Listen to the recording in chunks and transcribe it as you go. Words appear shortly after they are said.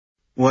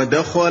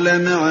ودخل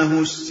معه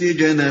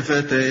السجن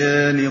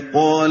فتيان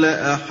قال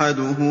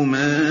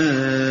أحدهما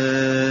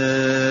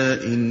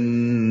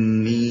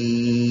إني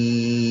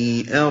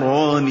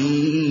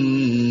أراني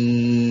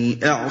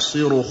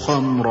أعصر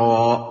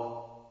خمرا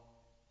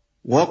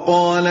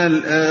وقال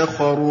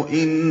الآخر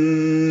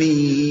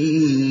إني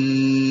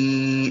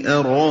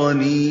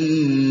أراني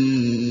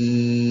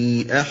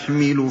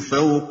أحمل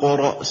فوق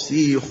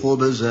رأسي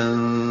خبزا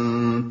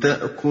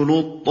تأكل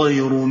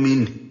الطير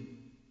منه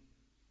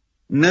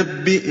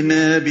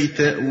نبئنا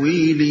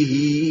بتأويله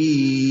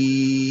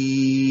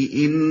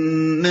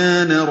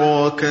إنا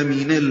نراك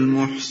من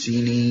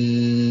المحسنين۔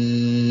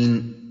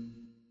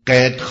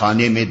 قید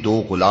خانے میں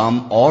 2 غلام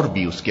اور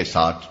بھی اس کے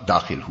ساتھ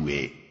داخل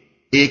ہوئے۔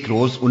 ایک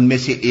روز ان میں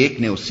سے ایک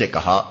نے اس سے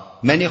کہا،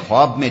 میں نے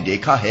خواب میں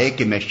دیکھا ہے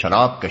کہ میں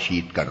شراب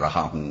کشید کر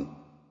رہا ہوں۔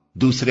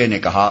 دوسرے نے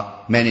کہا،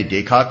 میں نے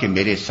دیکھا کہ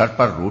میرے سر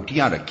پر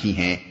روٹیاں رکھی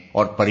ہیں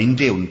اور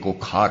پرندے ان کو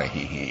کھا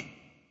رہے ہیں۔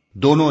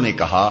 دونوں نے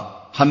کہا،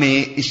 ہمیں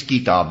اس کی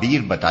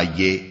تعبیر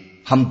بتائیے،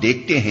 ہم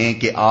دیکھتے ہیں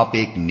کہ آپ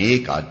ایک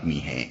نیک آدمی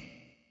ہیں۔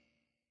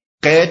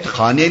 قید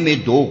خانے میں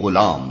 2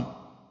 غلام۔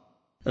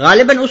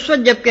 غالباً اس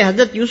وقت جبکہ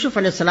حضرت یوسف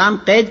علیہ السلام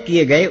قید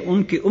کیے گئے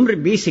ان کی عمر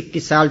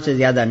 20-21 سال سے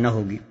زیادہ نہ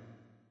ہوگی۔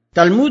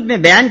 تلمود میں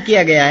بیان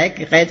کیا گیا ہے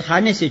کہ قید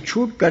خانے سے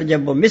چھوٹ کر جب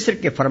وہ مصر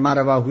کے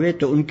فرمانروا ہوئے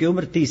تو ان کی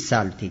عمر 30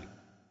 سال تھی،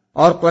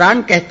 اور قرآن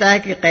کہتا ہے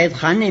کہ قید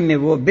خانے میں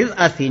وہ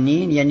بضع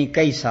سنین یعنی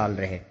کئی سال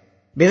رہے۔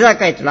 بضع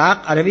کا اطلاق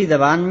عربی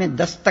زبان میں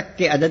 10 تک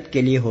کے عدد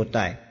کے لیے ہوتا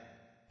ہے۔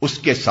 اس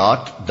کے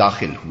ساتھ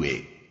داخل ہوئے۔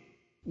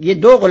 یہ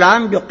 2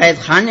 غلام جو قید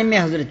خانے میں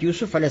حضرت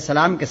یوسف علیہ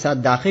السلام کے ساتھ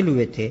داخل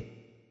ہوئے تھے،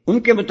 ان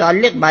کے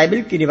متعلق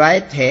بائبل کی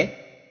روایت ہے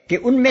کہ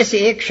ان میں سے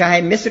ایک شاہ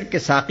مصر کے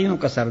ساقیوں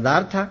کا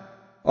سردار تھا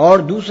اور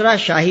دوسرا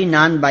شاہی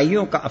نان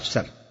بائیوں کا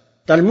افسر۔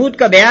 تلمود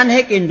کا بیان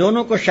ہے کہ ان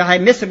دونوں کو شاہ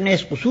مصر نے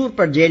اس قصور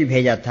پر جیل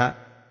بھیجا تھا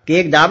کہ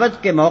ایک دعوت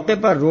کے موقع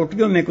پر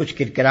روٹیوں میں کچھ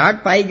کرکراہٹ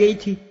پائی گئی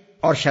تھی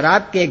اور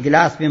شراب کے ایک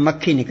گلاس میں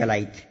مکھی نکل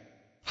آئی تھی۔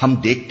 ہم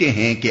دیکھتے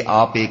ہیں کہ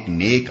آپ ایک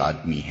نیک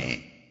آدمی ہیں۔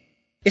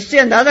 اس سے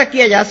اندازہ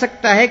کیا جا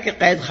سکتا ہے کہ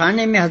قید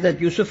خانے میں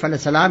حضرت یوسف علیہ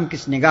السلام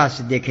کس نگاہ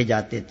سے دیکھے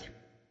جاتے تھے۔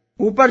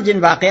 اوپر جن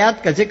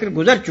واقعات کا ذکر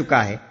گزر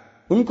چکا ہے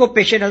ان کو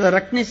پیش نظر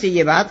رکھنے سے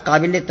یہ بات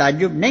قابل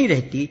تعجب نہیں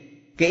رہتی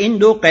کہ ان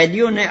 2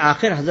 قیدیوں نے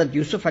آخر حضرت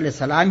یوسف علیہ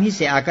السلام ہی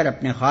سے آ کر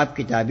اپنے خواب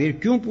کی تعبیر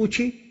کیوں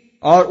پوچھی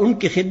اور ان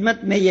کی خدمت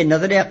میں یہ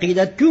نظر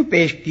عقیدت کیوں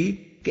پیش کی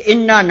کہ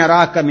انا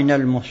نراک من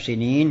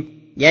المحسنین،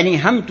 یعنی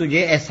ہم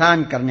تجھے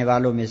احسان کرنے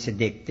والوں میں سے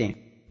دیکھتے ہیں۔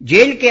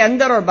 جیل کے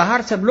اندر اور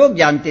باہر سب لوگ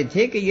جانتے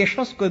تھے کہ یہ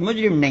شخص کوئی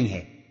مجرم نہیں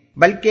ہے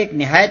بلکہ ایک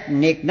نہایت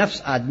نیک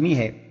نفس آدمی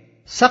ہے،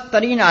 سخت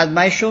ترین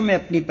آزمائشوں میں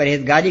اپنی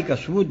پرہیزگاری کا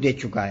ثبوت دے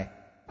چکا ہے۔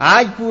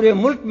 آج پورے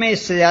ملک میں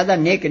اس سے زیادہ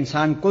نیک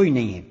انسان کوئی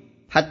نہیں ہے،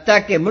 حتیٰ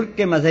کہ ملک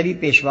کے مذہبی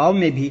پیشواؤں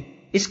میں بھی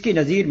اس کی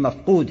نظیر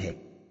مفقود ہے۔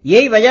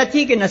 یہی وجہ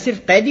تھی کہ نہ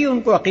صرف قیدی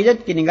ان کو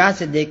عقیدت کی نگاہ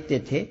سے دیکھتے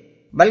تھے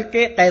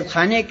بلکہ قید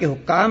خانے کے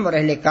حکام اور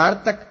اہلکار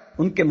تک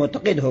ان کے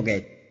معتقد ہو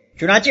گئے۔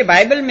 چنانچہ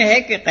بائبل میں ہے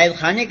کہ قید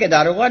خانے کے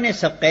داروغہ نے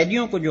سب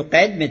قیدیوں کو جو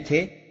قید میں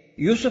تھے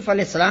یوسف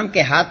علیہ السلام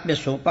کے ہاتھ میں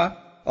سونپا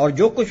اور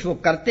جو کچھ وہ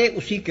کرتے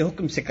اسی کے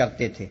حکم سے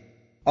کرتے تھے،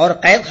 اور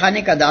قید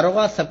خانے کا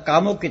داروغہ سب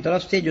کاموں کی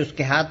طرف سے جو اس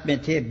کے ہاتھ میں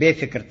تھے بے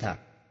فکر تھا۔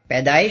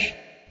 پیدائش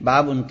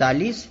باب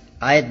 39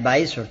 آیت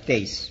 22 اور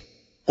 23۔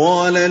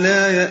 قال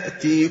لا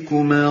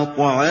يأتيكما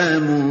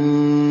طعام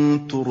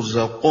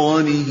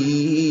ترزقانه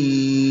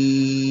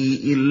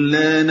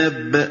إلا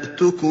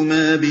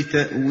نبأتكما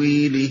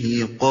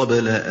بتأويله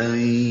قبل أن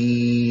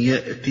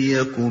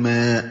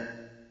يأتيكما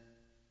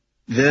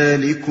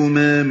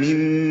ذلكما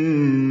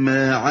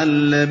مما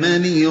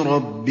علمني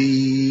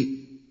ربي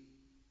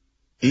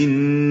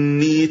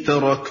إني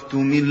تركت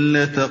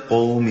ملة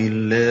قوم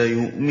لا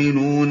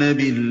يؤمنون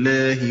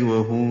بالله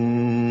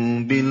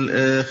وهم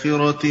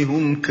بالآخرة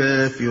هم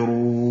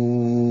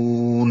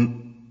كافرون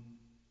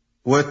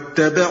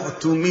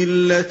واتبعت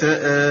ملة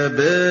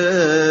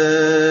آبائي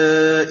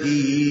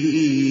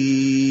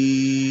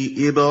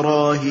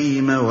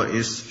إبراهيم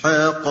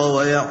وإسحاق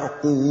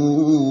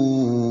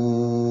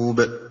ويعقوب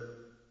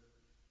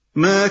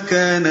ما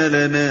كان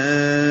لنا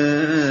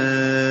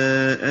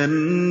أن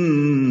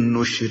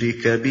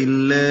نشرك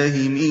بالله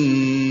من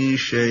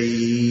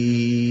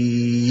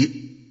شيء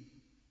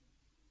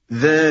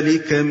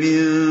ذلك من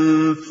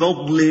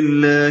فضل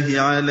الله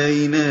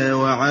علينا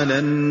وعلى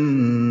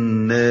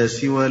الناس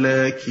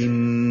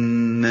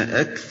ولكن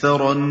أكثر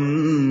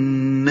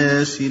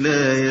الناس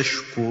لا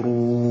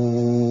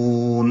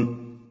يشكرون۔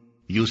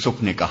 یوسف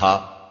نے کہا،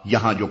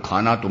 یہاں جو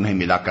کھانا تمہیں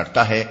ملا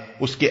کرتا ہے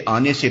اس کے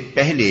آنے سے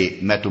پہلے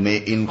میں تمہیں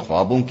ان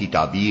خوابوں کی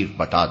تعبیر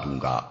بتا دوں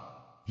گا۔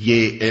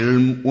 یہ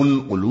علم ان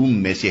علوم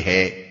میں سے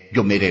ہے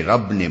جو میرے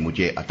رب نے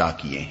مجھے عطا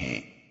کیے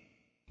ہیں۔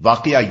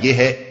 واقعہ یہ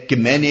ہے کہ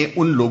میں نے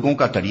ان لوگوں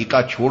کا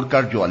طریقہ چھوڑ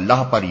کر جو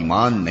اللہ پر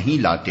ایمان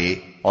نہیں لاتے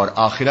اور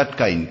آخرت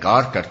کا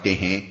انکار کرتے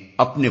ہیں،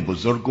 اپنے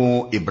بزرگوں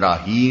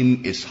ابراہیم،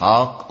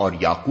 اسحاق اور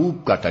یعقوب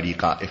کا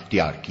طریقہ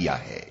اختیار کیا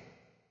ہے۔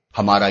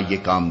 ہمارا یہ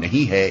کام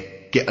نہیں ہے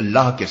کہ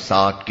اللہ کے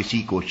ساتھ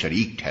کسی کو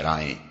شریک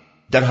ٹھہرائیں۔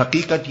 در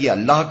حقیقت یہ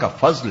اللہ کا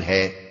فضل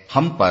ہے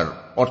ہم پر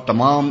اور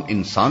تمام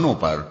انسانوں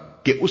پر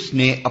کہ اس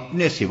نے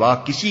اپنے سوا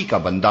کسی کا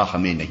بندہ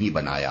ہمیں نہیں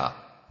بنایا،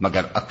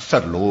 مگر اکثر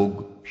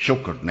لوگ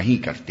شکر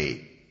نہیں کرتے۔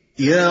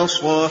 یا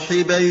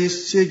صاحبی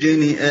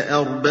السجن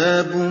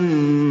اارباب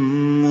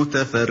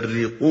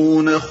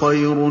متفرقون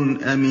خیر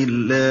ام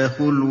اللہ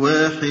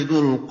الواحد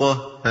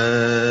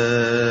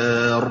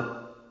القہار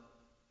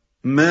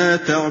ما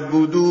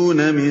تعبدون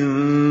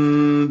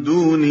من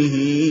دونه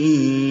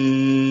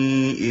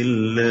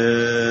الا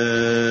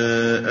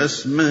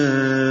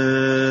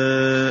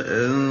اسماء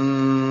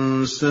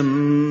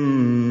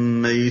سميتموها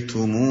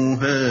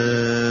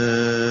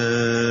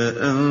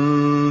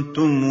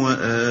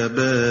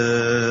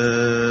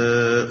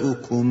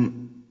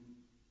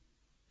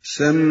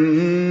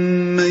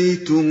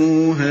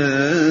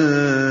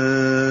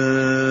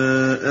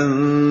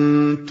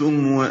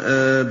أنتم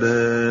وآباؤكم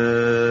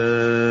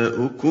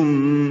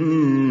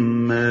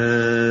ما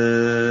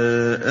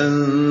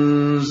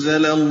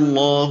أنزل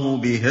الله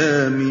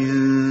بها من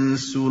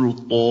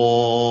سلطان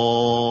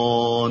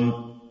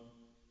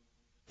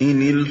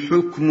إن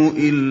الحكم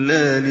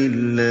إلا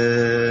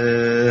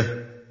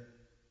لله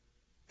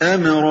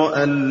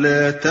أمر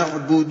ألا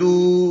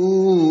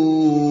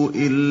تعبدوا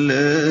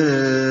إلا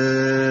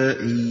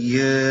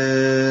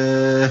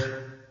إياه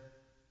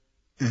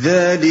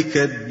ذلك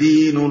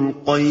الدين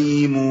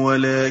القيم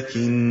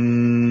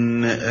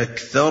ولكن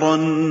أكثر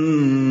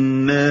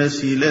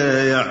الناس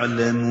لا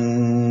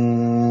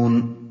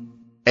يعلمون۔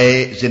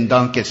 اے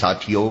زنداں کے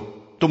ساتھیو،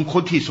 تم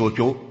خود ہی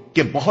سوچو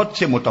کہ بہت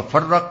سے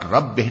متفرق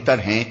رب بہتر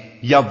ہیں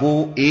یا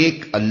وہ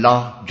ایک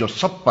اللہ جو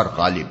سب پر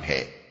غالب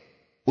ہے؟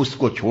 اس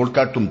کو چھوڑ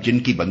کر تم جن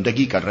کی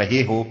بندگی کر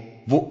رہے ہو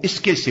وہ اس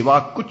کے سوا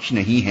کچھ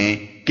نہیں ہیں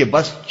کہ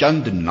بس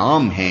چند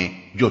نام ہیں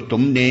جو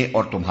تم نے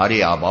اور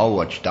تمہارے آباء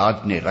و اجداد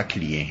نے رکھ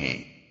لیے ہیں۔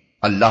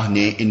 اللہ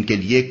نے ان کے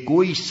لیے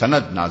کوئی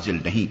سند نازل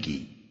نہیں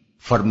کی۔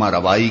 فرما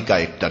روائی کا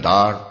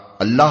اقتدار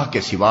اللہ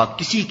کے سوا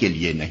کسی کے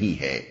لیے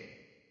نہیں ہے۔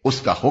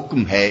 اس کا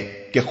حکم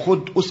ہے کہ خود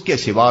اس کے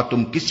سوا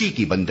تم کسی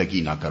کی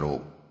بندگی نہ کرو۔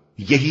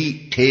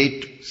 یہی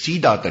ٹھیٹ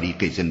سیدھا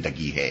طریقے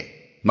زندگی ہے،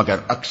 مگر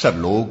اکثر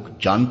لوگ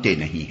جانتے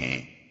نہیں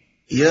ہیں۔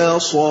 یا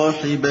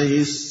صاحبی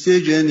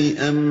السجن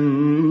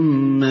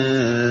اما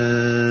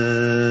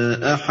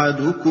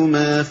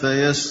احدكما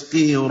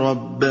فيسقي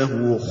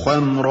ربه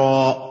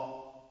خمرا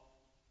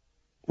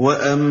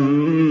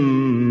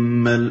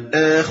واما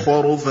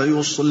الاخر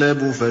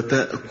فيصلب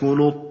فتأكل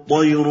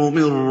الطير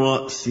من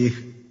رأسه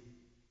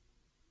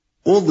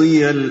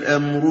قضي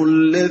الامر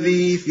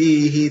الذي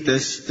فيه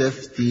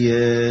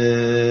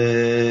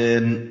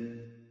تستفتيان۔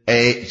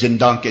 اے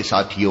زنداں کے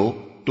ساتھیو،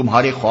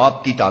 تمہارے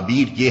خواب کی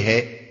تعبیر یہ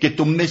ہے کہ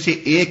تم میں سے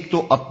ایک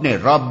تو اپنے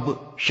رب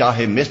شاہ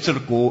مصر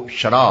کو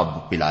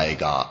شراب پلائے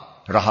گا،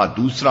 رہا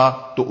دوسرا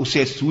تو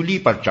اسے سولی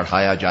پر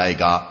چڑھایا جائے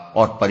گا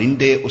اور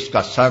پرندے اس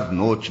کا سر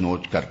نوچ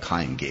نوچ کر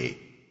کھائیں گے۔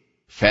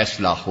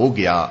 فیصلہ ہو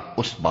گیا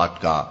اس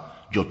بات کا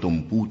جو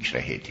تم پوچھ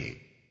رہے تھے۔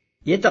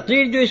 یہ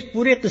تقریر جو اس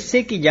پورے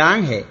قصے کی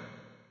جان ہے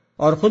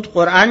اور خود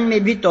قرآن میں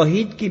بھی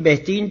توحید کی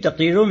بہترین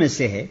تقریروں میں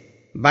سے ہے،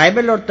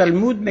 بائبل اور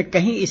تلمود میں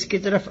کہیں اس کی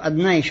طرف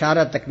ادنا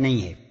اشارہ تک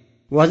نہیں ہے۔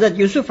 وہ حضرت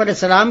یوسف علیہ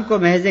السلام کو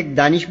محض ایک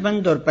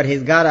دانشمند اور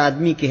پرہیزگار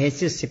آدمی کی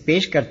حیثیت سے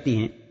پیش کرتی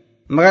ہیں،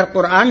 مگر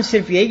قرآن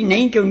صرف یہی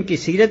نہیں کہ ان کی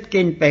سیرت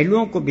کے ان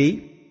پہلوؤں کو بھی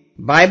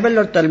بائبل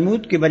اور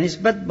تلمود کی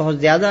بنسبت بہت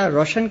زیادہ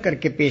روشن کر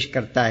کے پیش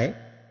کرتا ہے،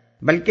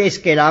 بلکہ اس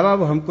کے علاوہ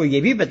وہ ہم کو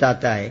یہ بھی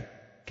بتاتا ہے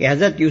کہ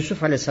حضرت یوسف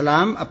علیہ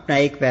السلام اپنا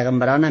ایک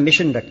پیغمبرانہ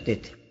مشن رکھتے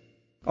تھے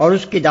اور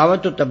اس کی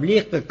دعوت و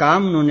تبلیغ کا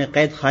کام انہوں نے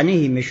قید خانے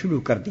ہی میں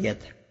شروع کر دیا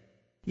تھا۔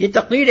 یہ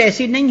تقریر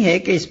ایسی نہیں ہے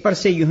کہ اس پر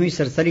سے یوں ہی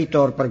سرسری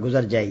طور پر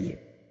گزر جائیے،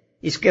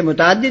 اس کے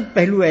متعدد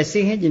پہلو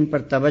ایسے ہیں جن پر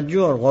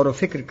توجہ اور غور و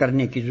فکر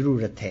کرنے کی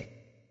ضرورت ہے۔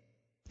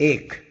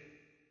 ایک،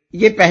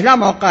 یہ پہلا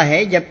موقع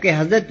ہے جبکہ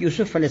حضرت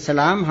یوسف علیہ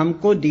السلام ہم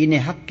کو دین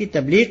حق کی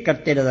تبلیغ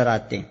کرتے نظر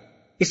آتے ہیں۔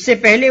 اس سے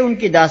پہلے ان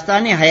کی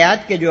داستان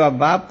حیات کے جو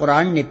ابواب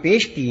قرآن نے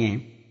پیش کیے ہیں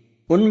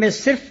ان میں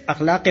صرف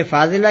اخلاق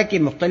فاضلہ کی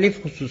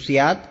مختلف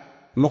خصوصیات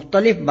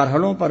مختلف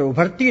مرحلوں پر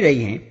ابھرتی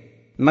رہی ہیں،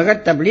 مگر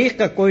تبلیغ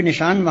کا کوئی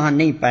نشان وہاں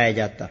نہیں پایا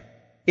جاتا۔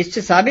 اس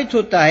سے ثابت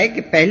ہوتا ہے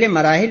کہ پہلے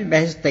مراحل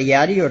بحث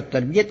تیاری اور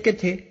تربیت کے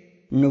تھے،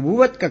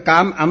 نبوت کا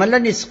کام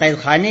عملاً اس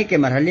قید خانے کے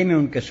مرحلے میں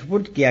ان کے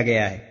سپرد کیا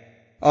گیا ہے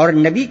اور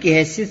نبی کی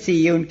حیثیت سے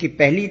یہ ان کی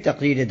پہلی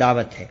تقریر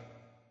دعوت ہے۔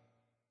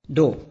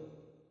 دو،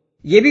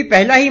 یہ بھی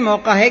پہلا ہی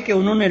موقع ہے کہ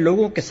انہوں نے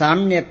لوگوں کے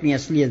سامنے اپنی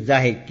اصلیت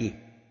ظاہر کی۔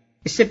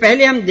 اس سے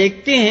پہلے ہم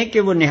دیکھتے ہیں کہ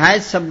وہ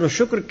نہایت صبر و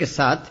شکر کے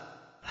ساتھ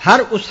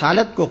ہر اس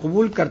حالت کو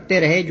قبول کرتے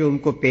رہے جو ان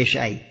کو پیش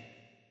آئی۔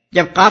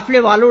 جب قافلے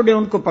والوں نے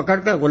ان کو پکڑ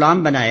کر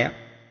غلام بنایا،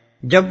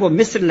 جب وہ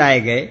مصر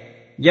لائے گئے،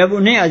 جب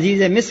انہیں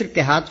عزیز مصر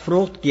کے ہاتھ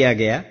فروخت کیا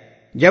گیا،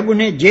 جب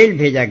انہیں جیل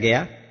بھیجا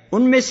گیا،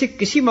 ان میں سے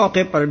کسی موقع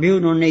پر بھی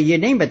انہوں نے یہ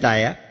نہیں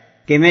بتایا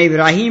کہ میں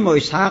ابراہیم و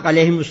اسحاق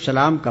علیہم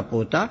السلام کا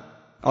پوتا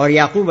اور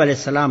یعقوب علیہ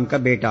السلام کا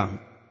بیٹا ہوں۔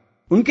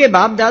 ان کے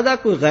باپ دادا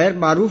کوئی غیر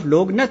معروف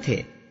لوگ نہ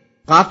تھے۔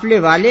 قافلے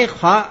والے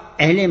خواہ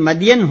اہل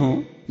مدین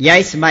ہوں یا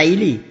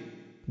اسماعیلی،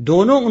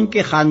 دونوں ان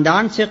کے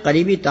خاندان سے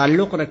قریبی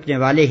تعلق رکھنے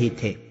والے ہی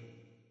تھے۔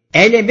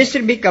 اہل مصر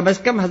بھی کم از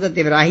کم حضرت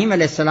ابراہیم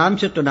علیہ السلام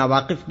سے تو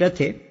ناواقف نہ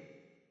تھے،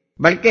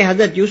 بلکہ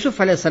حضرت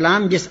یوسف علیہ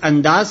السلام جس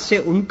انداز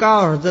سے ان کا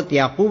اور حضرت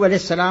یعقوب علیہ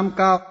السلام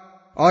کا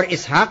اور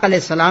اسحاق علیہ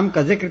السلام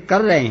کا ذکر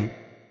کر رہے ہیں،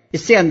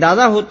 اس سے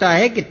اندازہ ہوتا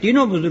ہے کہ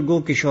تینوں بزرگوں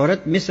کی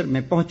شہرت مصر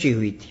میں پہنچی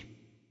ہوئی تھی،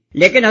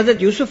 لیکن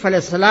حضرت یوسف علیہ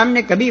السلام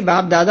نے کبھی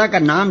باپ دادا کا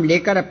نام لے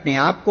کر اپنے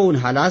آپ کو ان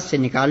حالات سے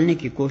نکالنے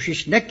کی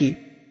کوشش نہ کی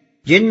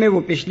جن میں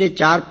وہ پچھلے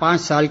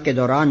 4-5 سال کے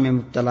دوران میں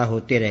مبتلا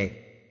ہوتے رہے۔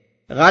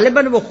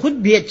 غالباً وہ خود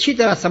بھی اچھی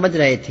طرح سمجھ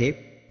رہے تھے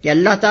کہ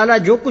اللہ تعالیٰ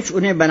جو کچھ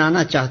انہیں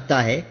بنانا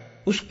چاہتا ہے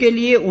اس کے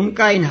لیے ان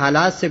کا ان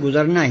حالات سے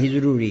گزرنا ہی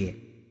ضروری ہے،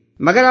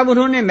 مگر اب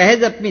انہوں نے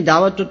محض اپنی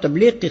دعوت و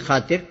تبلیغ کی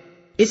خاطر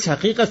اس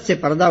حقیقت سے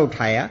پردہ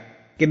اٹھایا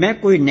کہ میں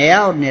کوئی نیا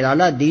اور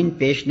نرالا دین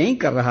پیش نہیں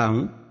کر رہا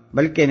ہوں،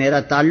 بلکہ میرا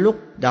تعلق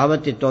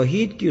دعوت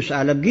توحید کی اس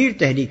عالمگیر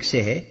تحریک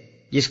سے ہے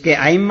جس کے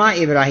ائمہ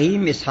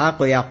ابراہیم،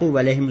 اسحاق و یعقوب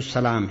علیہم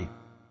السلام ہیں۔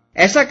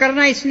 ایسا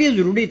کرنا اس لیے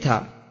ضروری تھا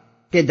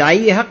کہ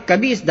داعی حق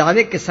کبھی اس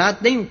دعوے کے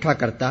ساتھ نہیں اٹھا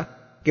کرتا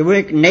کہ وہ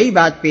ایک نئی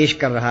بات پیش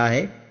کر رہا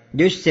ہے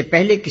جو اس سے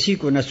پہلے کسی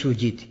کو نہ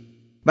سوجی تھی،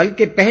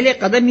 بلکہ پہلے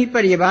قدم ہی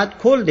پر یہ بات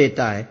کھول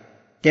دیتا ہے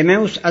کہ میں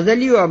اس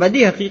ازلی و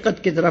ابدی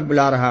حقیقت کی طرف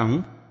بلا رہا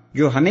ہوں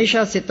جو ہمیشہ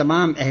سے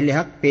تمام اہل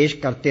حق پیش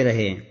کرتے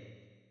رہے ہیں۔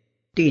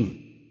 3،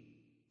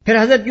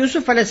 پھر حضرت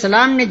یوسف علیہ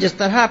السلام نے جس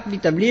طرح اپنی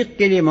تبلیغ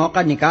کے لیے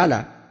موقع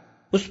نکالا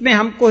اس میں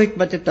ہم کو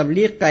حکمت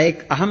تبلیغ کا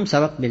ایک اہم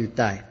سبق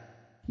ملتا ہے۔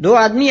 2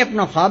 آدمی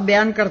اپنا خواب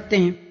بیان کرتے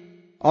ہیں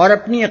اور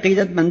اپنی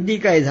عقیدت مندی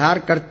کا اظہار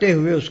کرتے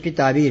ہوئے اس کی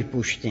تعبیر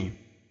پوچھتے ہیں۔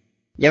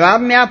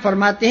 جواب میں آپ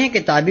فرماتے ہیں کہ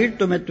تعبیر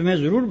تو میں تمہیں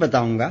ضرور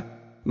بتاؤں گا،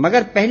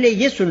 مگر پہلے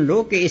یہ سن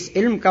لو کہ اس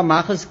علم کا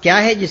ماخذ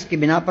کیا ہے جس کی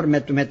بنا پر میں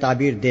تمہیں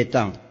تعبیر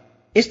دیتا ہوں۔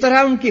 اس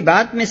طرح ان کی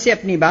بات میں سے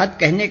اپنی بات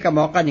کہنے کا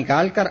موقع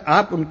نکال کر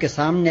آپ ان کے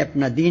سامنے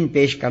اپنا دین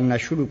پیش کرنا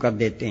شروع کر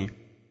دیتے ہیں۔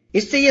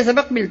 اس سے یہ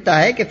سبق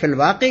ملتا ہے کہ فی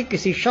الواقع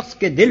کسی شخص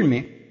کے دل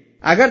میں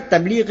اگر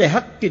تبلیغ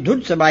حق کی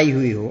دھن سمائی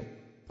ہوئی ہو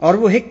اور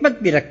وہ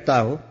حکمت بھی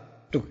رکھتا ہو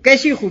تو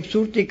کیسی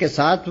خوبصورتی کے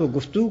ساتھ وہ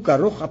گفتگو کا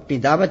رخ اپنی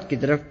دعوت کی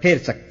طرف پھیر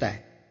سکتا ہے۔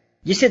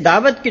 جسے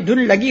دعوت کی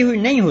دھن لگی ہوئی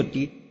نہیں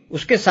ہوتی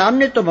اس کے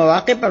سامنے تو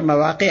مواقع پر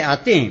مواقع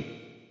آتے ہیں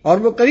اور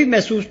وہ کبھی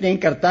محسوس نہیں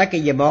کرتا کہ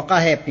یہ موقع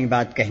ہے اپنی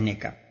بات کہنے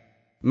کا،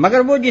 مگر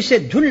وہ جسے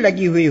دھن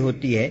لگی ہوئی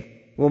ہوتی ہے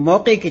وہ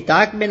موقع کی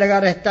تاک میں لگا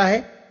رہتا ہے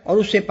اور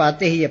اسے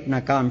پاتے ہی اپنا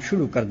کام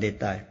شروع کر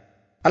دیتا ہے۔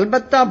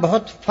 البتہ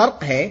بہت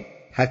فرق ہے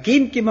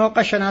حکیم کی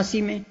موقع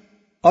شناسی میں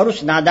اور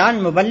اس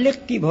نادان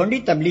مبلغ کی بھونڈی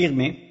تبلیغ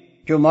میں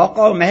جو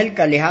موقع و محل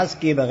کا لحاظ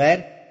کیے بغیر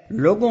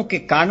لوگوں کے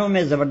کانوں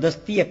میں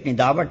زبردستی اپنی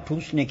دعوت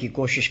ٹھوسنے کی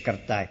کوشش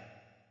کرتا ہے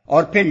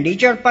اور پھر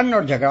لیچڑ پن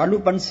اور جھگڑالو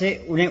پن سے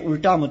انہیں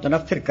الٹا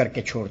متنفر کر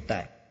کے چھوڑتا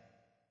ہے۔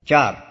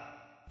 4،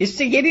 اس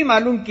سے یہ بھی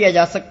معلوم کیا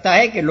جا سکتا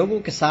ہے کہ لوگوں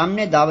کے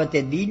سامنے دعوت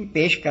دین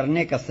پیش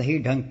کرنے کا صحیح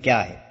ڈھنگ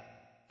کیا ہے۔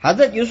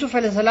 حضرت یوسف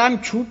علیہ السلام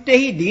چھوٹتے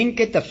ہی دین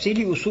کے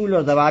تفصیلی اصول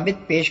اور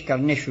ضوابط پیش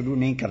کرنے شروع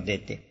نہیں کر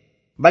دیتے،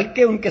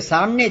 بلکہ ان کے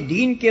سامنے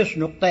دین کے اس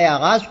نقطۂ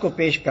آغاز کو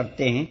پیش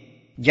کرتے ہیں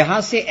جہاں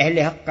سے اہل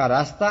حق کا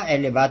راستہ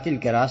اہل باطل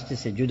کے راستے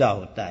سے جدا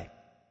ہوتا ہے،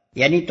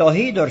 یعنی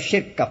توحید اور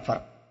شرک کا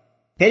فرق۔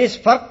 پھر اس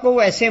فرق کو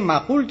وہ ایسے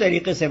معقول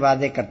طریقے سے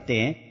واضح کرتے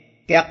ہیں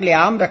کہ عقل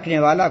عام رکھنے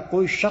والا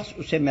کوئی شخص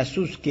اسے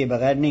محسوس کیے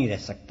بغیر نہیں رہ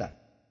سکتا۔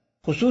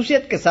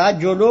 خصوصیت کے ساتھ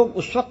جو لوگ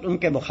اس وقت ان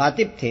کے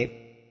مخاطب تھے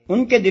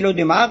ان کے دل و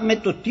دماغ میں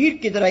تو تیر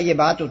کی طرح یہ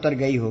بات اتر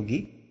گئی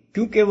ہوگی،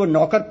 کیونکہ وہ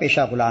نوکر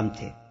پیشہ غلام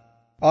تھے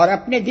اور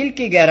اپنے دل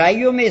کی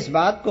گہرائیوں میں اس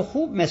بات کو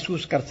خوب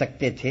محسوس کر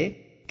سکتے تھے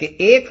کہ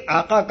ایک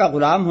آقا کا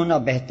غلام ہونا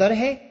بہتر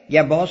ہے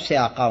یا بہت سے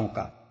آقاؤں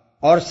کا،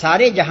 اور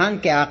سارے جہان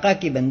کے آقا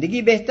کی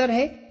بندگی بہتر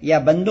ہے یا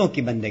بندوں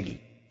کی بندگی۔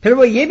 پھر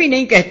وہ یہ بھی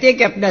نہیں کہتے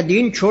کہ اپنا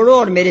دین چھوڑو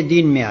اور میرے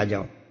دین میں آ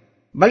جاؤ،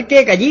 بلکہ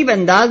ایک عجیب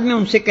انداز میں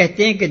ان سے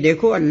کہتے ہیں کہ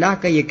دیکھو اللہ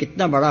کا یہ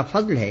کتنا بڑا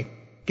فضل ہے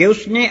کہ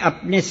اس نے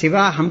اپنے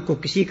سوا ہم کو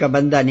کسی کا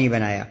بندہ نہیں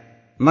بنایا،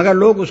 مگر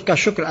لوگ اس کا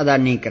شکر ادا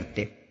نہیں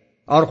کرتے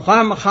اور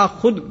خواہ مخواہ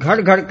خود گھڑ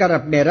گھڑ کر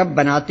اپنے رب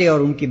بناتے اور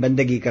ان کی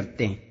بندگی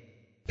کرتے ہیں۔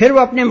 پھر وہ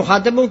اپنے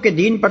مخاطبوں کے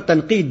دین پر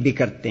تنقید بھی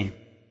کرتے ہیں،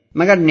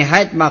 مگر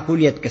نہایت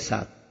معقولیت کے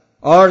ساتھ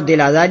اور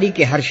دل آزاری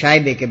کے ہر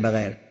شائبے کے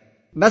بغیر۔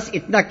 بس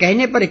اتنا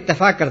کہنے پر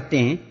اکتفا کرتے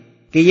ہیں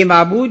کہ یہ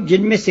معبود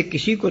جن میں سے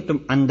کسی کو تم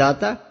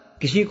انداتا،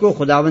 کسی کو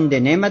خداوند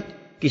نعمت،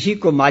 کسی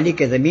کو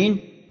مالک زمین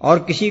اور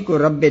کسی کو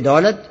رب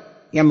دولت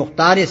یا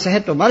مختار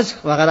صحت و مرض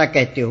وغیرہ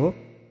کہتے ہو،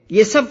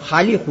 یہ سب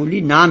خالی خولی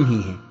نام ہی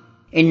ہیں۔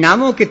 ان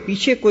ناموں کے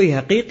پیچھے کوئی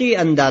حقیقی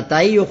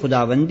انداتائی و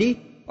خداوندی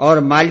اور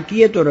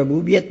مالکیت و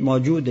ربوبیت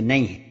موجود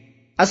نہیں ہے۔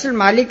 اصل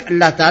مالک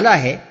اللہ تعالیٰ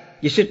ہے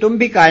جسے تم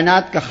بھی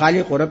کائنات کا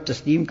خالق و رب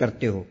تسلیم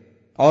کرتے ہو،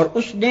 اور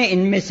اس نے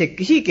ان میں سے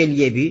کسی کے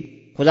لیے بھی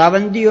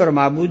خداوندی اور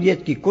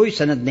معبودیت کی کوئی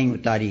سند نہیں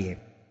اتاری ہے۔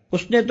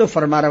 اس نے تو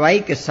فرمانروائی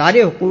کے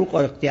سارے حقوق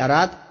اور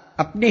اختیارات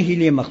اپنے ہی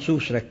لیے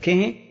مخصوص رکھے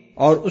ہیں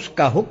اور اس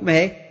کا حکم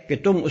ہے کہ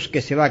تم اس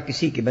کے سوا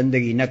کسی کی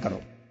بندگی نہ کرو۔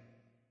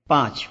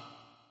 5،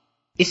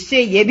 اس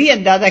سے یہ بھی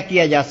اندازہ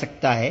کیا جا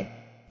سکتا ہے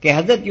کہ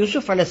حضرت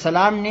یوسف علیہ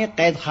السلام نے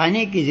قید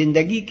خانے کی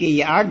زندگی کے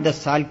یہ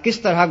 8-10 سال کس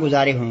طرح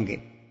گزارے ہوں گے۔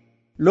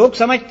 لوگ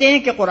سمجھتے ہیں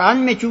کہ قرآن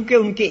میں چونکہ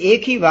ان کے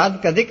ایک ہی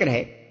وعد کا ذکر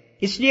ہے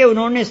اس لیے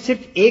انہوں نے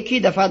صرف ایک ہی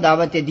دفعہ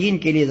دعوت دین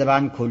کے لیے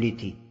زبان کھولی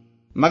تھی،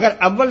 مگر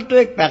اول تو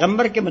ایک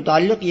پیغمبر کے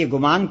متعلق یہ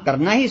گمان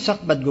کرنا ہی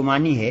سخت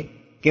بدگمانی ہے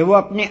کہ وہ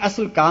اپنے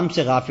اصل کام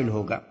سے غافل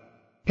ہوگا۔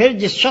 پھر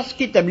جس شخص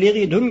کی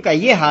تبلیغی دھن کا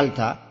یہ حال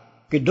تھا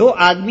کہ 2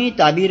 آدمی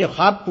تعبیر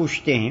خواب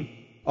پوچھتے ہیں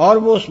اور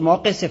وہ اس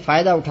موقع سے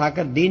فائدہ اٹھا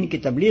کر دین کی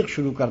تبلیغ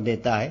شروع کر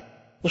دیتا ہے،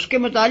 اس کے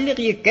متعلق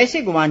یہ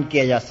کیسے گمان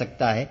کیا جا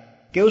سکتا ہے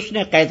کہ اس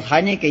نے قید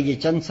خانے کے یہ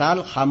چند سال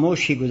خاموش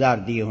ہی گزار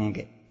دیے ہوں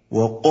گے۔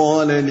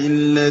 وقال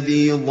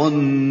للذي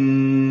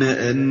ظن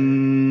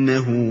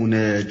أنه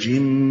ناج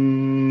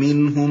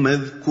منهم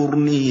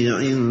اذكرني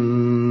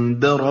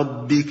عند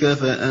ربك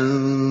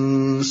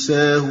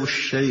فأنساه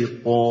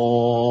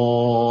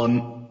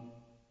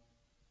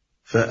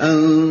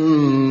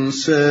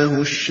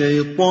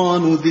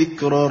الشيطان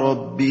ذكر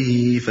ربه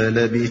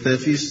فلبث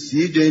في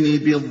السجن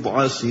بضع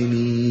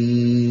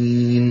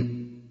سنين۔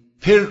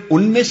 پھر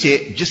ان میں سے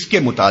جس کے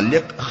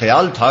متعلق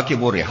خیال تھا کہ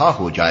وہ رہا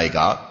ہو جائے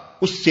گا،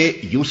 اس سے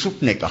یوسف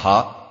نے کہا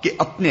کہ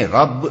اپنے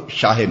رب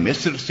شاہ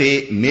مصر سے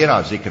میرا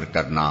ذکر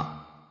کرنا،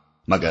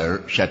 مگر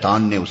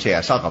شیطان نے اسے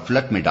ایسا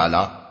غفلت میں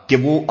ڈالا کہ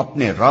وہ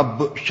اپنے رب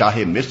شاہ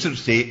مصر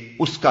سے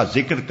اس کا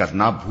ذکر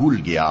کرنا بھول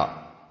گیا،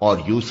 اور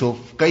یوسف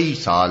کئی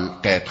سال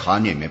قید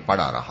خانے میں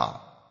پڑا رہا۔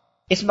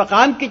 اس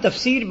مقام کی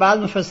تفسیر بعض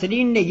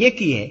مفسرین نے یہ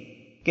کی ہے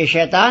کہ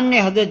شیطان نے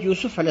حضرت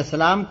یوسف علیہ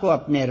السلام کو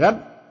اپنے رب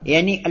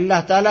یعنی اللہ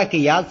تعالیٰ کی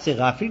یاد سے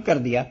غافل کر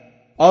دیا،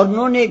 اور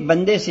انہوں نے ایک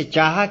بندے سے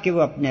چاہا کہ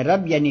وہ اپنے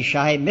رب یعنی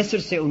شاہ مصر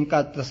سے ان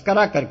کا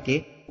تذکرہ کر کے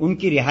ان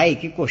کی رہائی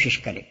کی کوشش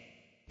کرے۔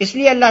 اس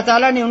لیے اللہ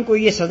تعالیٰ نے ان کو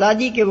یہ سزا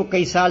دی کہ وہ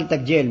کئی سال تک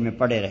جیل میں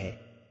پڑے رہے۔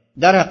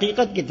 در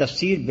حقیقت کی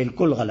تفسیر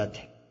بالکل غلط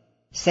ہے۔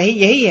 صحیح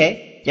یہی ہے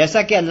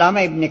جیسا کہ علامہ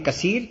ابن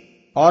کثیر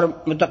اور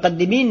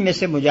متقدمین میں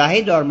سے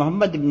مجاہد اور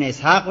محمد ابن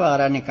اسحاق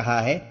وغیرہ نے کہا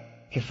ہے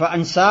کہ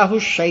فَأَنْسَاهُ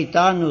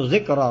الشَّيْطَانُ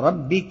ذِكْرَ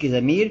رَبِّ کی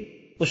ضمیر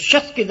اس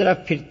شخص کی طرف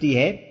پھرتی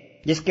ہے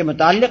جس کے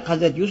متعلق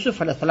حضرت یوسف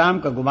علیہ السلام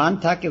کا گمان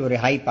تھا کہ وہ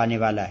رہائی پانے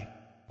والا ہے،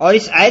 اور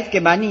اس آیت کے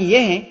معنی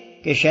یہ ہیں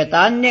کہ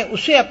شیطان نے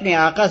اسے اپنے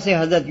آقا سے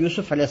حضرت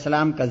یوسف علیہ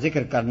السلام کا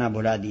ذکر کرنا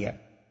بھلا دیا۔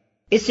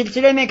 اس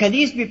سلسلے میں ایک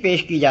حدیث بھی پیش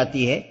کی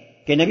جاتی ہے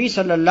کہ نبی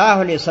صلی اللہ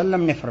علیہ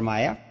وسلم نے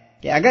فرمایا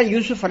کہ اگر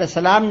یوسف علیہ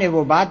السلام نے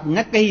وہ بات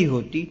نہ کہی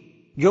ہوتی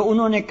جو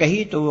انہوں نے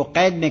کہی تو وہ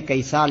قید میں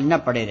کئی سال نہ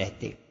پڑے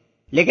رہتے۔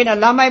 لیکن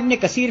علامہ ابن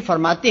کثیر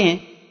فرماتے ہیں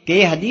کہ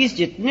یہ حدیث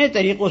جتنے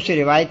طریقوں سے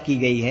روایت کی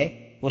گئی ہے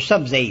وہ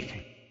سب ضعیف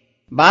ہے۔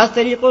 بعض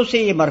طریقوں سے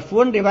یہ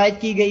مرفوعاً روایت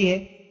کی گئی ہے،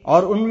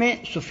 اور ان میں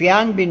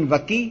سفیان بن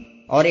وکی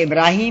اور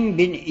ابراہیم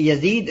بن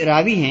یزید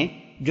راوی ہیں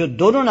جو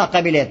دونوں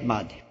ناقابل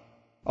اعتماد ہیں،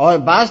 اور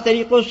بعض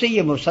طریقوں سے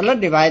یہ مرسلن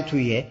روایت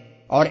ہوئی ہے،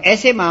 اور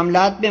ایسے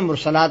معاملات میں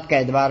مرسلات کا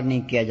اعتبار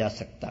نہیں کیا جا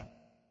سکتا۔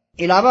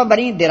 علاوہ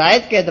بری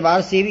درایت کے اعتبار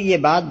سے بھی یہ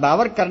بات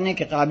باور کرنے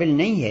کے قابل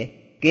نہیں ہے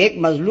کہ ایک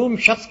مظلوم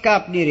شخص کا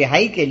اپنی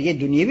رہائی کے لیے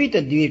دنیاوی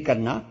تدبیر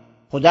کرنا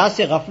خدا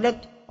سے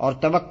غفلت اور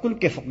توکل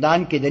کے فقدان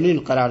کی دلیل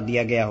قرار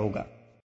دیا گیا ہوگا۔